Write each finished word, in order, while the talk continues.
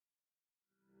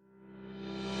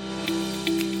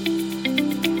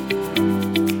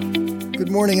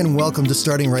morning and welcome to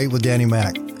Starting Right with Danny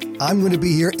Mac. I'm going to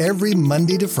be here every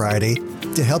Monday to Friday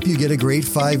to help you get a great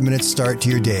 5-minute start to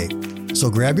your day. So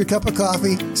grab your cup of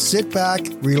coffee, sit back,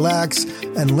 relax,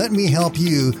 and let me help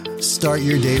you start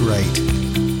your day right.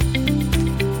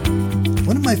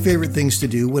 One of my favorite things to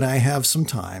do when I have some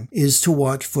time is to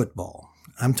watch football.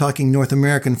 I'm talking North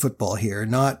American football here,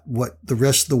 not what the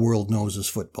rest of the world knows as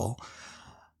football.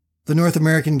 The North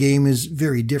American game is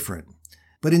very different.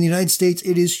 But in the United States,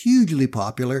 it is hugely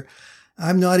popular.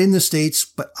 I'm not in the States,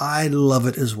 but I love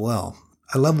it as well.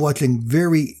 I love watching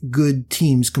very good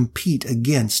teams compete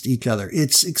against each other.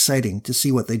 It's exciting to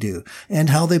see what they do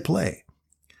and how they play.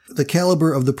 The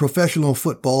caliber of the professional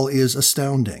football is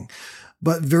astounding.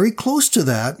 But very close to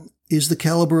that is the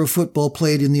caliber of football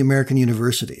played in the American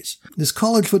universities. This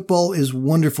college football is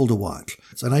wonderful to watch,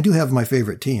 and I do have my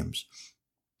favorite teams.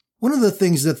 One of the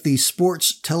things that the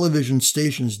sports television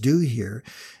stations do here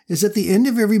is at the end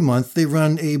of every month, they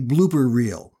run a blooper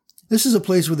reel. This is a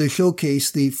place where they showcase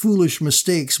the foolish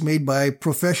mistakes made by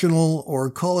professional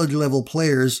or college-level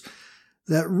players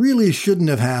that really shouldn't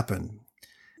have happened.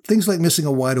 Things like missing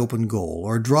a wide-open goal,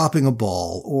 or dropping a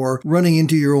ball, or running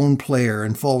into your own player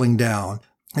and falling down.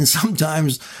 And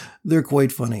sometimes they're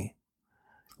quite funny.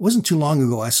 It wasn't too long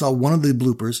ago I saw one of the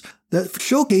bloopers that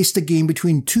showcased a game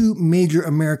between two major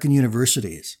American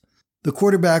universities. The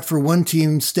quarterback for one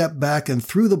team stepped back and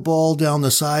threw the ball down the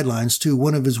sidelines to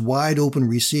one of his wide-open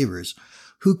receivers,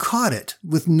 who caught it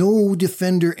with no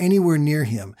defender anywhere near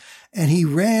him, and he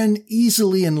ran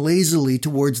easily and lazily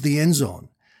towards the end zone.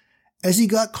 As he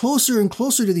got closer and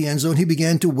closer to the end zone, he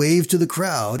began to wave to the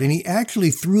crowd, and he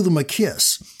actually threw them a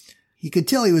kiss. You could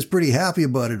tell he was pretty happy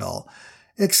about it all.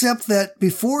 Except that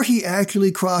before he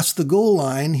actually crossed the goal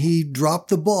line, he dropped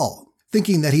the ball,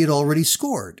 thinking that he had already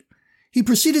scored. He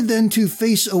proceeded then to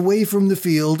face away from the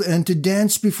field and to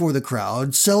dance before the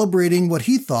crowd, celebrating what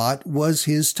he thought was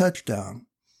his touchdown.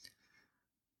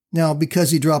 Now,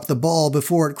 because he dropped the ball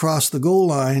before it crossed the goal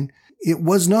line, it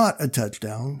was not a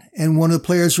touchdown, and one of the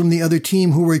players from the other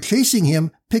team who were chasing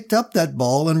him picked up that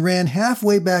ball and ran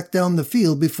halfway back down the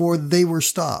field before they were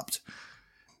stopped.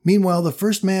 Meanwhile, the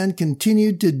first man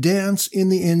continued to dance in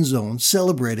the end zone,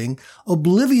 celebrating,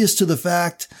 oblivious to the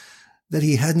fact that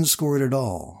he hadn't scored at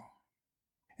all.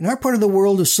 In our part of the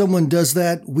world, if someone does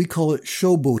that, we call it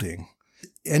showboating.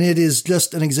 And it is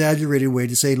just an exaggerated way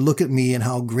to say, look at me and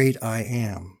how great I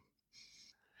am.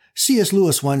 C.S.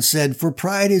 Lewis once said, "For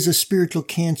pride is a spiritual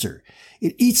cancer.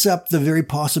 It eats up the very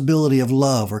possibility of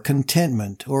love or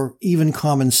contentment or even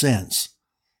common sense."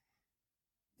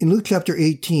 In Luke chapter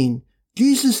 18,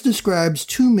 Jesus describes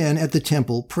two men at the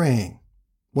temple praying.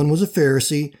 One was a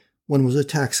Pharisee, one was a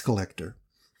tax collector.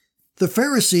 The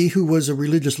Pharisee, who was a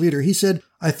religious leader, he said,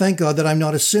 "I thank God that I'm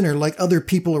not a sinner like other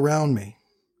people around me."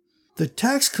 The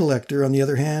tax collector, on the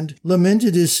other hand,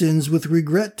 lamented his sins with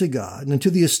regret to God, and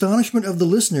to the astonishment of the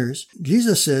listeners,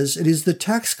 Jesus says it is the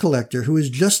tax collector who is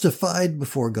justified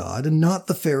before God and not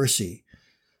the Pharisee.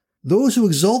 Those who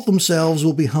exalt themselves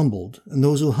will be humbled, and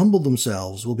those who humble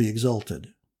themselves will be exalted.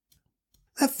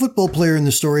 That football player in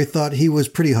the story thought he was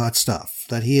pretty hot stuff,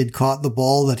 that he had caught the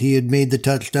ball, that he had made the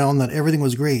touchdown, that everything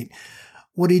was great.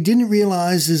 What he didn't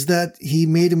realize is that he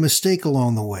made a mistake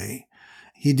along the way.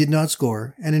 He did not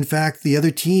score, and in fact, the other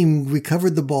team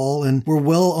recovered the ball and were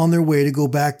well on their way to go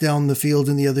back down the field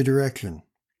in the other direction.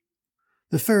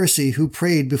 The Pharisee, who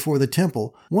prayed before the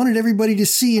temple, wanted everybody to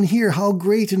see and hear how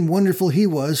great and wonderful he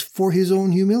was for his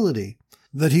own humility,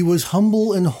 that he was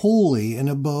humble and holy and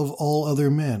above all other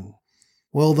men.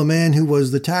 Well, the man who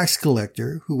was the tax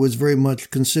collector, who was very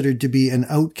much considered to be an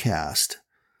outcast,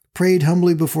 prayed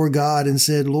humbly before God and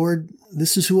said, "Lord,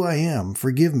 this is who I am.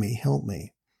 Forgive me, help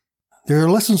me." There are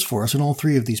lessons for us in all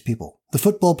three of these people, the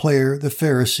football player, the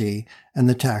Pharisee, and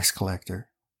the tax collector.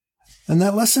 And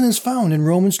that lesson is found in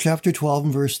Romans chapter 12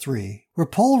 and verse 3, where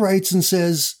Paul writes and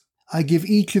says, "I give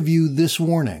each of you this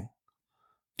warning.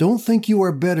 Don't think you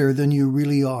are better than you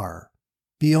really are.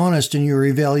 Be honest in your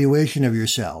evaluation of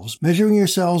yourselves, measuring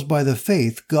yourselves by the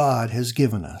faith God has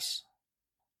given us."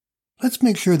 Let's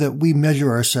make sure that we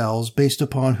measure ourselves based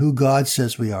upon who God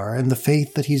says we are and the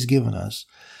faith that He's given us,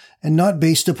 and not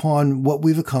based upon what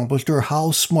we've accomplished or how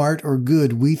smart or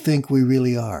good we think we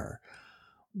really are.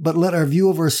 But let our view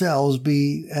of ourselves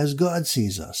be as God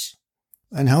sees us.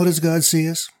 And how does God see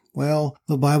us? Well,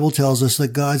 the Bible tells us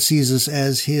that God sees us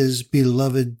as His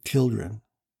beloved children.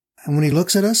 And when He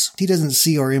looks at us, He doesn't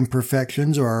see our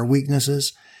imperfections or our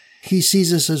weaknesses. He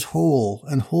sees us as whole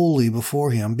and holy before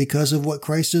Him because of what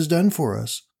Christ has done for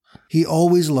us. He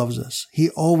always loves us. He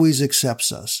always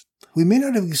accepts us. We may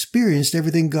not have experienced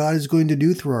everything God is going to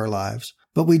do through our lives,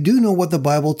 but we do know what the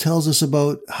Bible tells us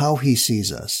about how he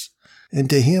sees us. And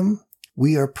to him,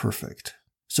 we are perfect.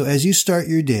 So as you start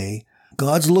your day,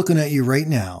 God's looking at you right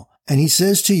now, and he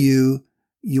says to you,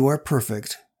 you are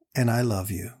perfect, and I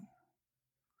love you.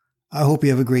 I hope you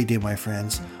have a great day, my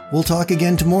friends. We'll talk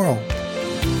again tomorrow.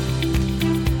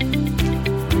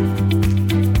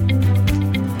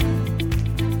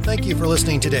 Thank you for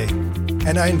listening today.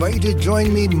 And I invite you to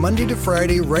join me Monday to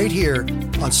Friday right here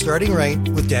on Starting Right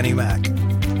with Danny Mack.